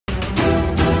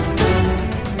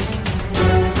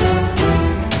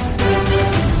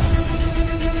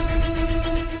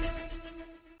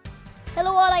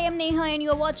Neha and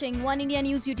you're watching Oneindia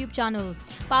News YouTube channel.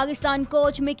 Pakistan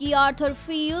coach Mickey Arthur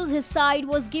feels his side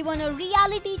was given a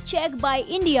reality check by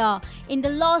India in the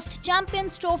lost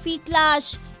Champions Trophy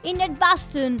clash in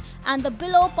Edgbaston, and the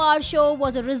below par show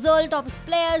was a result of his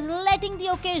players letting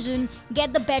the occasion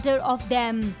get the better of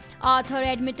them. Arthur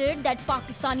admitted that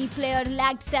Pakistani player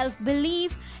lacked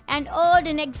self-belief and erred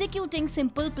in executing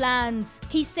simple plans.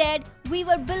 He said, "We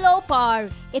were below par.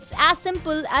 It's as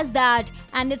simple as that,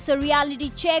 and it's a reality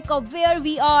check of where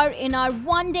we are in our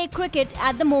one-day cricket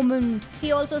at the moment."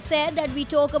 He also said that we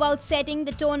talk about setting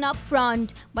the tone up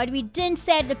front, but we didn't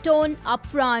set the tone up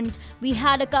front. We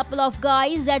had a couple of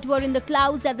guys that were in the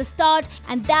clouds at the start,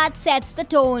 and that sets the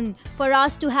tone. For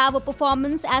us to have a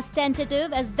performance as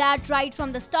tentative as that right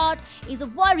from the start is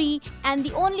a worry, and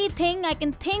the only thing I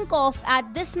can think of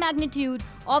at this magnitude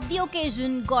of the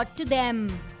occasion got to them.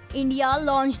 India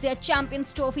launched their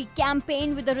Champions Trophy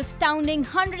campaign with a astounding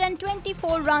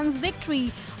 124 runs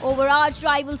victory over arch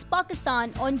rivals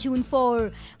Pakistan on June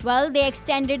 4. Well, they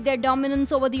extended their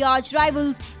dominance over the arch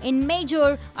rivals in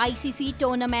major ICC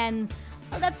tournaments.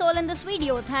 Well, that's all in this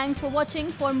video. Thanks for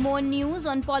watching. For more news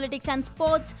on politics and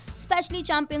sports, especially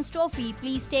Champions Trophy,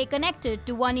 please stay connected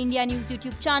to Oneindia News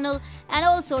YouTube channel, and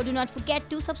also do not forget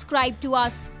to subscribe to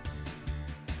us.